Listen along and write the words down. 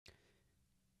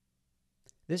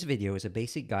This video is a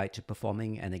basic guide to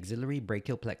performing an axillary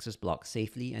brachial plexus block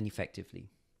safely and effectively.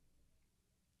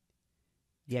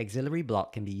 The axillary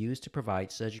block can be used to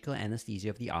provide surgical anesthesia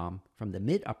of the arm from the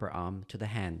mid-upper arm to the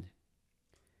hand.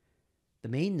 The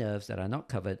main nerves that are not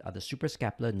covered are the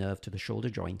suprascapular nerve to the shoulder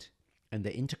joint and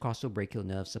the intercostal brachial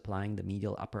nerve supplying the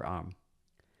medial upper arm.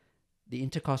 The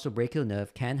intercostal brachial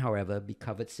nerve can, however, be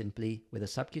covered simply with a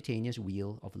subcutaneous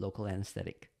wheel of local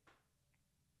anesthetic.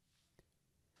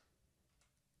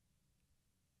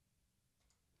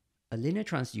 A linear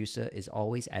transducer is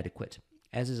always adequate,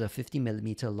 as is a 50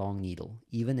 mm long needle,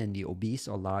 even in the obese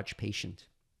or large patient.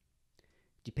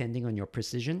 Depending on your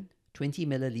precision, 20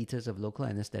 milliliters of local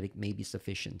anesthetic may be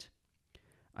sufficient.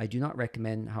 I do not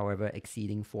recommend, however,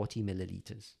 exceeding 40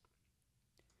 milliliters.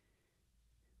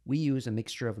 We use a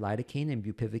mixture of lidocaine and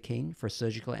bupivacaine for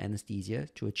surgical anesthesia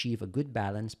to achieve a good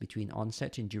balance between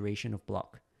onset and duration of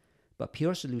block, but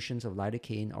pure solutions of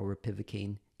lidocaine or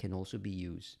bupivacaine can also be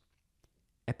used.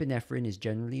 Epinephrine is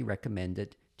generally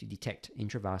recommended to detect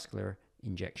intravascular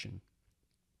injection.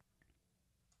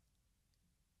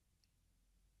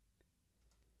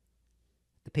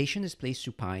 The patient is placed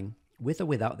supine, with or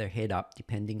without their head up,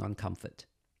 depending on comfort.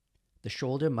 The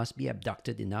shoulder must be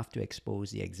abducted enough to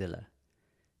expose the axilla.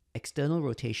 External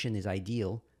rotation is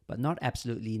ideal, but not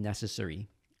absolutely necessary,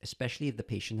 especially if the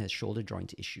patient has shoulder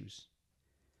joint issues.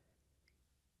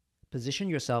 Position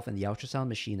yourself in the ultrasound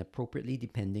machine appropriately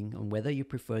depending on whether you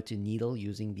prefer to needle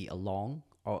using the along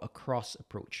or across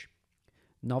approach.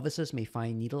 Novices may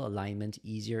find needle alignment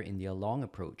easier in the along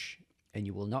approach, and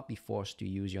you will not be forced to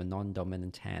use your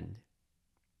non-dominant hand.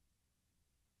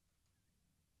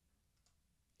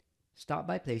 Start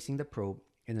by placing the probe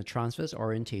in a transverse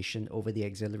orientation over the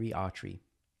axillary artery.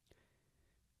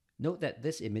 Note that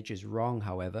this image is wrong,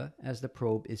 however, as the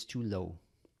probe is too low.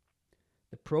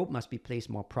 The probe must be placed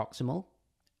more proximal,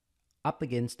 up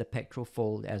against the pectoral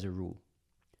fold as a rule.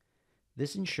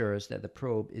 This ensures that the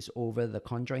probe is over the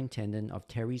conjoint tendon of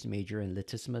teres major and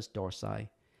latissimus dorsi,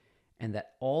 and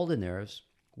that all the nerves,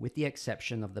 with the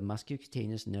exception of the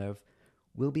musculocutaneous nerve,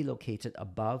 will be located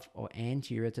above or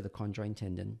anterior to the conjoint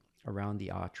tendon around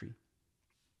the artery.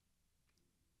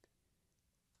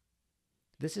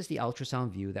 This is the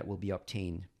ultrasound view that will be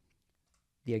obtained.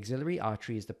 The axillary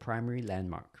artery is the primary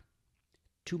landmark.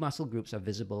 Two muscle groups are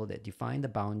visible that define the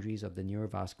boundaries of the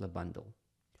neurovascular bundle.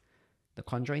 The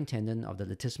conjoint tendon of the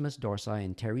latissimus dorsi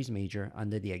and teres major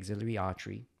under the axillary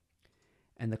artery,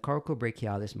 and the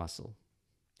coracobrachialis muscle.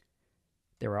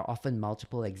 There are often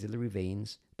multiple axillary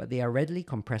veins, but they are readily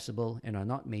compressible and are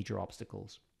not major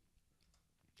obstacles.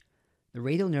 The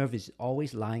radial nerve is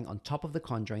always lying on top of the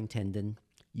conjoint tendon,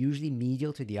 usually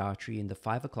medial to the artery in the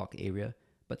 5 o'clock area,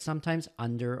 but sometimes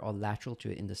under or lateral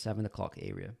to it in the 7 o'clock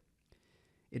area.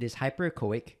 It is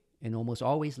hyperechoic and almost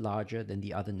always larger than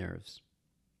the other nerves.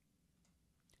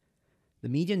 The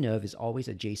median nerve is always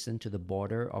adjacent to the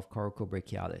border of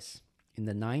coracobrachialis, in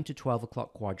the 9 to 12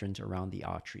 o'clock quadrant around the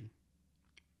artery.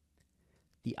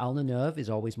 The ulnar nerve is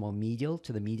always more medial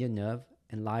to the median nerve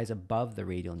and lies above the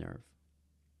radial nerve.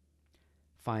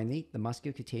 Finally, the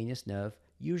musculocutaneous nerve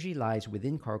usually lies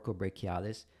within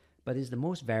coracobrachialis, but is the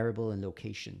most variable in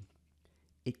location.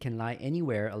 It can lie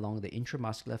anywhere along the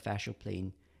intramuscular fascial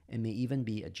plane and may even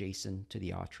be adjacent to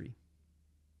the artery.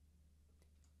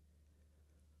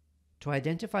 To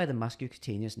identify the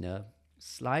musculocutaneous nerve,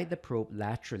 slide the probe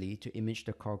laterally to image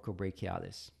the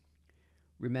coracobrachialis.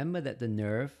 Remember that the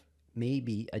nerve may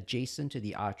be adjacent to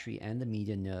the artery and the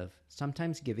median nerve,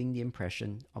 sometimes giving the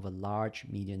impression of a large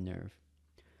median nerve.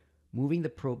 Moving the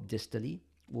probe distally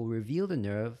will reveal the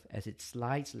nerve as it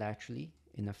slides laterally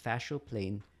in a fascial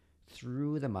plane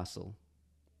through the muscle.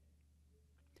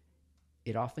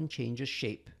 It often changes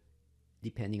shape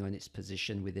depending on its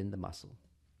position within the muscle.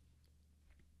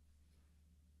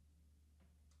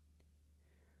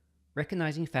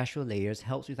 Recognizing fascial layers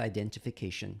helps with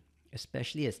identification,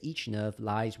 especially as each nerve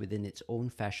lies within its own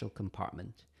fascial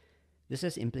compartment. This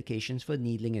has implications for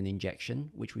needling and injection,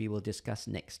 which we will discuss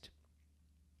next.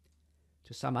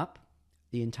 To sum up,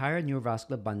 the entire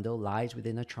neurovascular bundle lies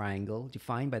within a triangle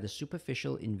defined by the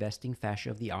superficial investing fascia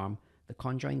of the arm, the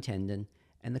conjoint tendon,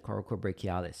 and the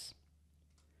coracobrachialis.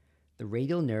 The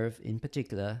radial nerve, in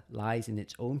particular, lies in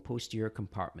its own posterior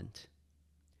compartment.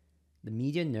 The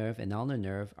median nerve and ulnar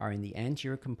nerve are in the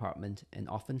anterior compartment and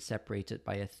often separated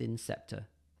by a thin septa.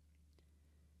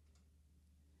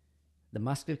 The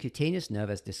musculocutaneous nerve,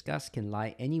 as discussed, can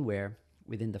lie anywhere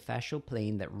within the fascial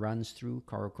plane that runs through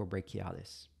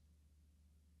coracobrachialis.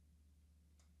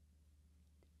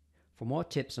 For more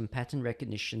tips on pattern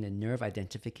recognition and nerve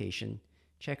identification,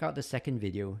 check out the second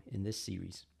video in this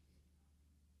series.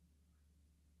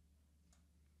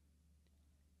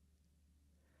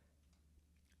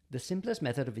 The simplest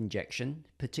method of injection,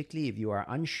 particularly if you are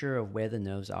unsure of where the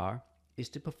nerves are, is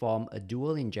to perform a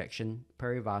dual injection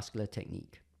perivascular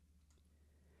technique.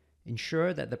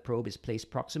 Ensure that the probe is placed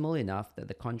proximal enough that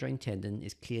the conjoint tendon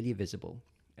is clearly visible,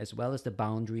 as well as the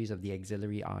boundaries of the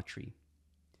axillary artery.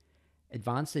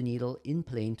 Advance the needle in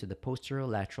plane to the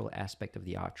posterolateral aspect of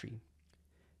the artery.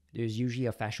 There is usually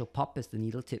a fascial pop as the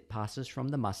needle tip passes from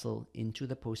the muscle into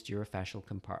the posterior fascial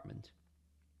compartment.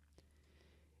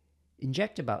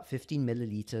 Inject about 15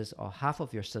 milliliters or half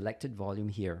of your selected volume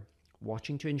here,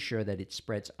 watching to ensure that it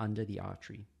spreads under the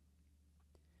artery.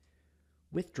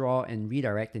 Withdraw and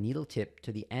redirect the needle tip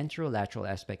to the anterolateral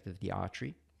aspect of the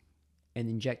artery and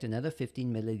inject another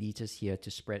 15 milliliters here to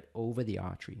spread over the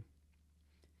artery.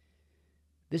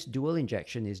 This dual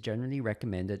injection is generally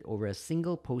recommended over a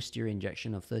single posterior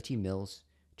injection of 30 mL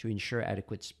to ensure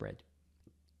adequate spread.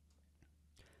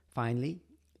 Finally,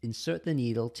 insert the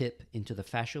needle tip into the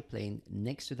fascial plane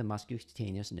next to the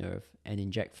muscocutaneous nerve and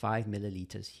inject 5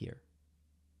 milliliters here.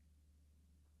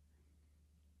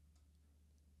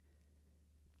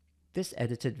 This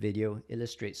edited video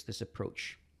illustrates this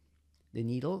approach. The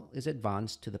needle is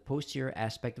advanced to the posterior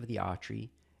aspect of the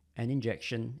artery and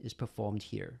injection is performed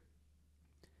here.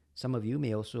 Some of you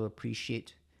may also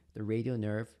appreciate the radial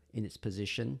nerve in its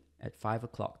position at 5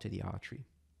 o'clock to the artery.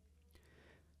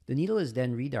 The needle is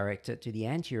then redirected to the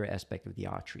anterior aspect of the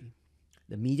artery.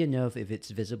 The median nerve, if it's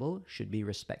visible, should be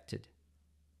respected.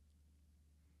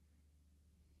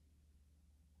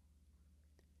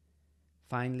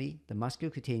 Finally, the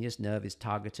muscocutaneous nerve is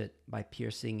targeted by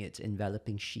piercing its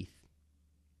enveloping sheath.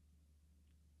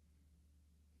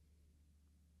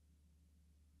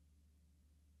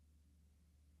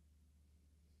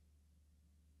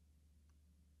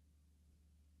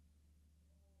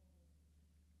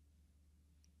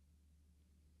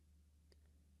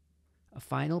 A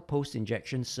final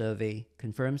post-injection survey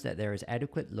confirms that there is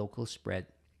adequate local spread,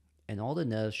 and all the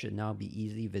nerves should now be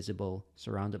easily visible,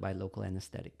 surrounded by local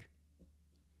anesthetic.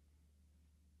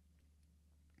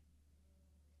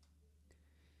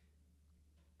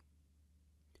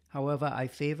 However, I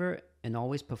favor and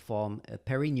always perform a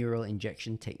perineural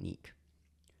injection technique.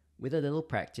 With a little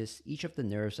practice, each of the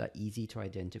nerves are easy to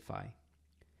identify.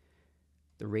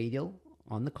 The radial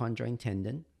on the conjoint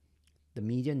tendon, the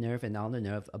median nerve and ulnar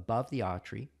nerve above the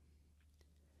artery,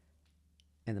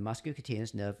 and the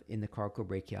muscocutaneous nerve in the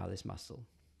coracobrachialis muscle.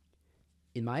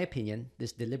 In my opinion,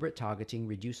 this deliberate targeting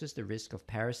reduces the risk of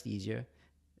paresthesia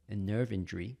and nerve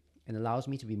injury and allows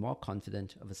me to be more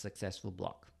confident of a successful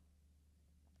block.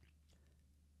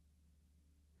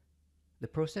 The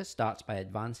process starts by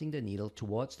advancing the needle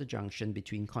towards the junction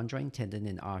between conjoint tendon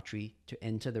and artery to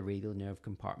enter the radial nerve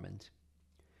compartment.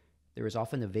 There is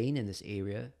often a vein in this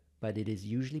area, but it is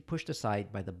usually pushed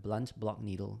aside by the blunt block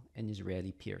needle and is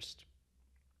rarely pierced.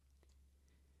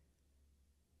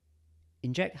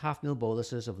 Inject half mil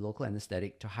boluses of local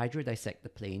anesthetic to hydrodissect the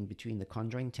plane between the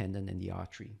conjoint tendon and the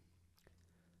artery.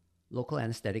 Local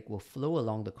anesthetic will flow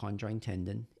along the conjoint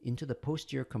tendon into the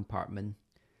posterior compartment,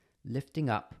 lifting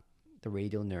up the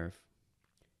radial nerve.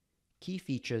 Key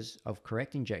features of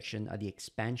correct injection are the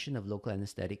expansion of local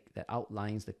anesthetic that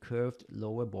outlines the curved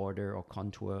lower border or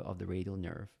contour of the radial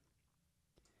nerve.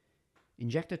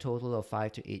 Inject a total of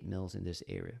 5 to 8 mL in this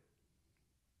area.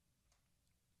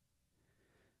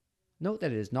 Note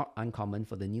that it is not uncommon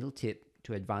for the needle tip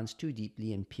to advance too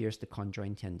deeply and pierce the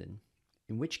conjoint tendon,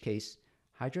 in which case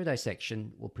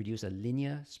hydrodissection will produce a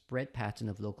linear spread pattern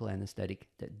of local anesthetic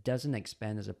that doesn't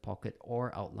expand as a pocket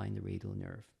or outline the radial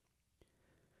nerve.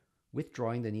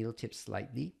 Withdrawing the needle tip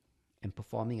slightly and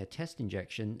performing a test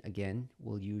injection again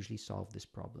will usually solve this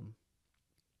problem.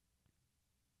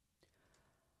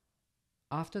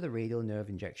 After the radial nerve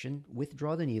injection,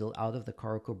 withdraw the needle out of the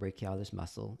coracobrachialis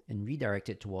muscle and redirect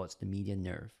it towards the median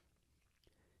nerve.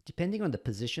 Depending on the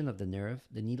position of the nerve,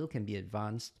 the needle can be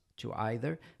advanced to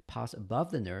either pass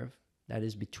above the nerve, that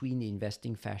is between the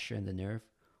investing fascia and the nerve,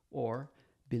 or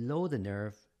below the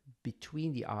nerve,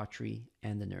 between the artery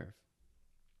and the nerve.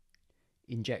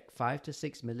 Inject 5 to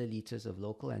 6 milliliters of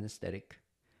local anesthetic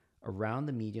around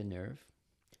the median nerve,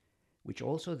 which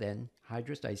also then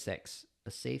hydrodissects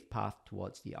a safe path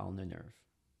towards the ulnar nerve.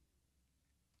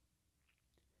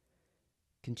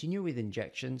 Continue with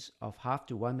injections of half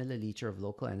to 1 milliliter of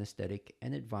local anesthetic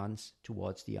and advance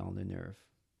towards the ulnar nerve.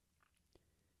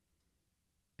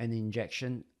 An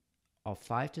injection of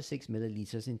 5 to 6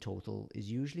 milliliters in total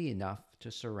is usually enough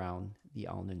to surround the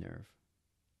ulnar nerve.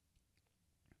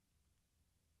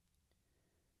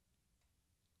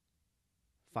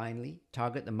 Finally,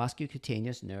 target the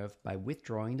muscocutaneous nerve by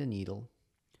withdrawing the needle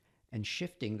and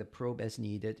shifting the probe as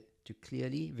needed to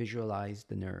clearly visualize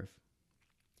the nerve.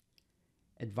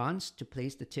 Advance to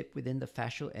place the tip within the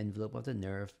fascial envelope of the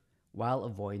nerve while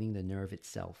avoiding the nerve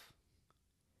itself.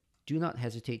 Do not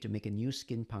hesitate to make a new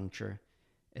skin puncture,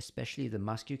 especially if the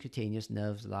musculocutaneous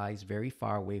nerve lies very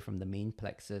far away from the main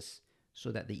plexus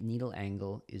so that the needle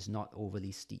angle is not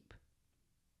overly steep.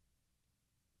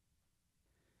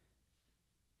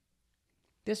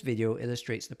 This video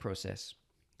illustrates the process.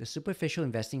 The superficial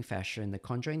investing fascia and the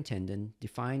conjoint tendon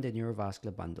define the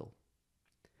neurovascular bundle.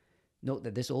 Note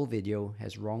that this old video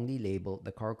has wrongly labeled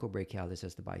the coracobrachialis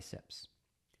as the biceps.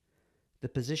 The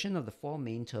position of the four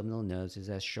main terminal nerves is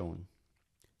as shown.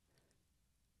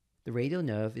 The radial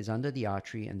nerve is under the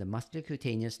artery and the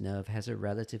musculocutaneous nerve has a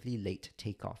relatively late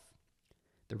takeoff.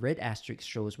 The red asterisk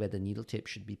shows where the needle tip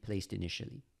should be placed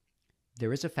initially.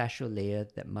 There is a fascial layer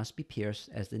that must be pierced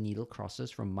as the needle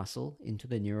crosses from muscle into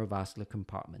the neurovascular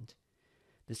compartment.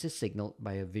 This is signaled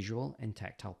by a visual and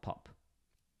tactile pop.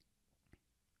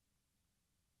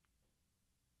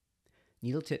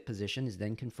 Needle tip position is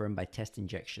then confirmed by test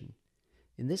injection.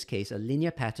 In this case, a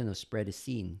linear pattern of spread is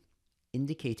seen,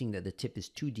 indicating that the tip is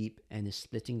too deep and is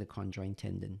splitting the conjoint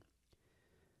tendon.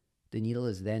 The needle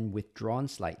is then withdrawn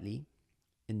slightly,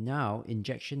 and now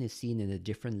injection is seen in a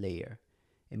different layer,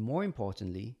 and more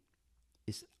importantly,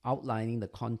 is outlining the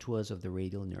contours of the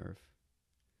radial nerve.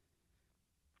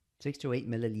 6 to 8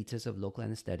 milliliters of local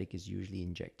anesthetic is usually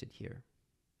injected here.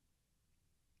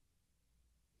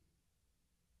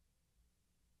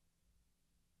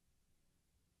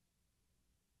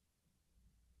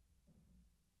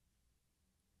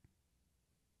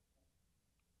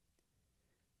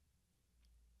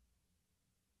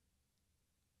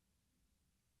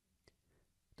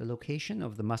 The location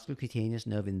of the musculocutaneous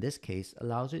nerve in this case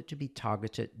allows it to be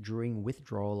targeted during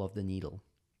withdrawal of the needle.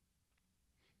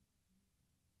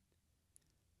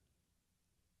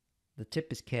 The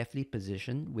tip is carefully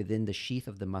positioned within the sheath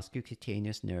of the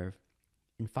musculocutaneous nerve,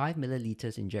 and 5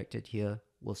 milliliters injected here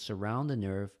will surround the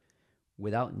nerve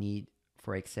without need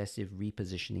for excessive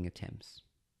repositioning attempts.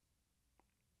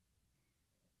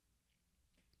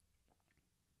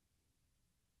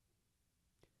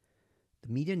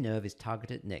 The median nerve is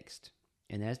targeted next,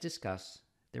 and as discussed,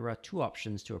 there are two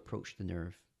options to approach the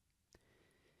nerve.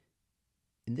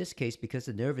 In this case, because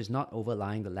the nerve is not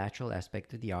overlying the lateral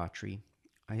aspect of the artery,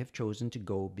 I have chosen to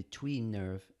go between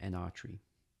nerve and artery.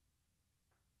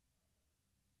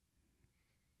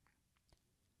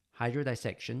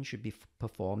 Hydrodissection should be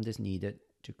performed as needed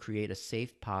to create a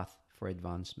safe path for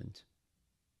advancement.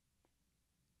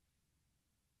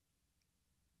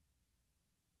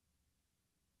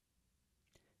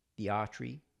 The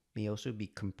artery may also be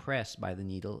compressed by the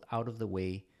needle out of the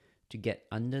way to get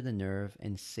under the nerve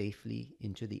and safely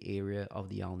into the area of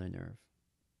the ulnar nerve.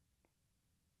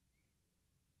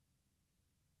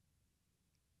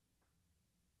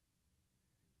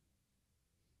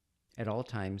 At all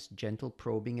times, gentle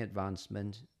probing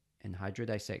advancement and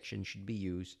hydrodissection should be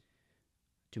used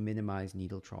to minimize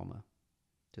needle trauma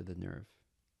to the nerve.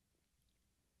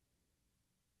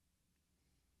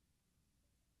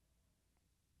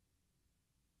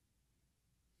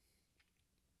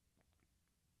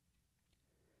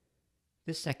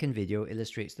 This second video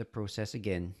illustrates the process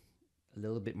again, a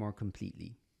little bit more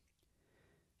completely.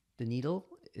 The needle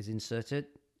is inserted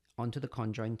onto the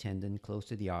conjoint tendon close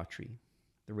to the artery.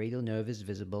 The radial nerve is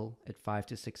visible at 5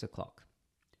 to 6 o'clock.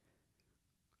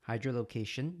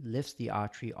 Hydrolocation lifts the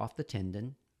artery off the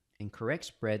tendon, and correct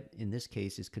spread in this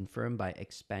case is confirmed by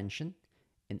expansion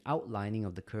and outlining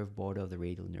of the curved border of the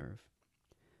radial nerve.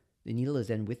 The needle is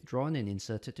then withdrawn and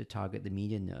inserted to target the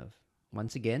median nerve.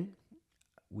 Once again,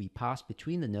 we pass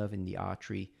between the nerve and the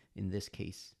artery in this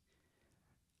case.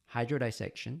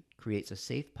 Hydrodissection creates a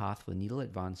safe path for needle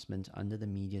advancement under the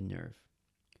median nerve.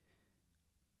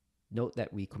 Note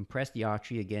that we compress the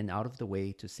artery again out of the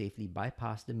way to safely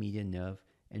bypass the median nerve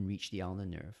and reach the ulnar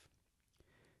nerve.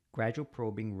 Gradual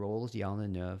probing rolls the ulnar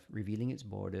nerve, revealing its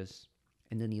borders,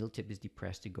 and the needle tip is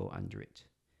depressed to go under it.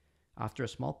 After a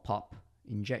small pop,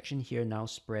 injection here now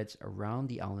spreads around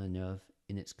the ulnar nerve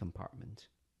in its compartment.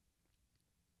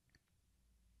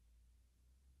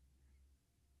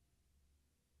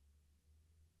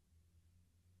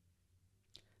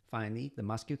 Finally, the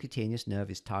musculocutaneous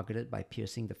nerve is targeted by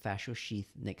piercing the fascial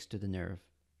sheath next to the nerve.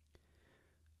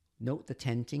 Note the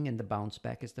tenting and the bounce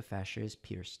back as the fascia is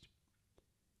pierced.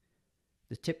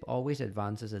 The tip always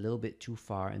advances a little bit too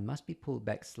far and must be pulled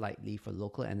back slightly for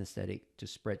local anesthetic to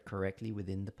spread correctly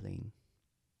within the plane.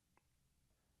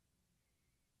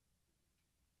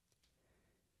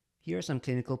 Here are some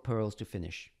clinical pearls to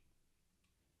finish.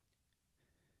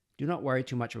 Do not worry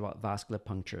too much about vascular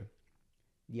puncture.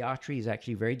 The artery is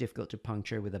actually very difficult to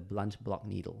puncture with a blunt block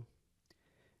needle.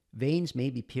 Veins may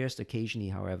be pierced occasionally,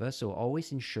 however, so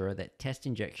always ensure that test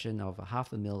injection of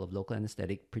 1/2 ml of local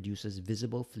anesthetic produces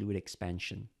visible fluid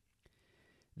expansion.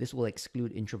 This will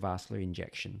exclude intravascular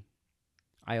injection.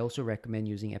 I also recommend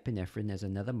using epinephrine as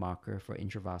another marker for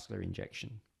intravascular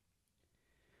injection.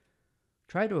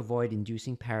 Try to avoid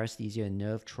inducing paresthesia and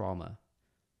nerve trauma.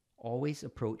 Always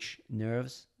approach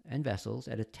nerves and vessels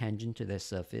at a tangent to their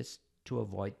surface to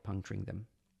avoid puncturing them.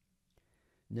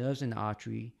 Nerves and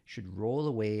artery should roll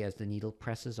away as the needle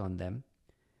presses on them,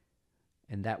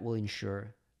 and that will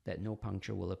ensure that no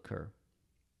puncture will occur.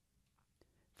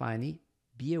 Finally,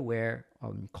 be aware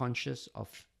and conscious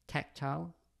of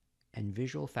tactile and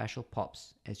visual fascial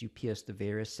pops as you pierce the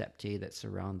various septae that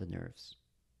surround the nerves.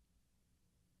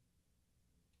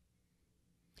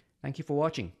 Thank you for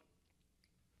watching.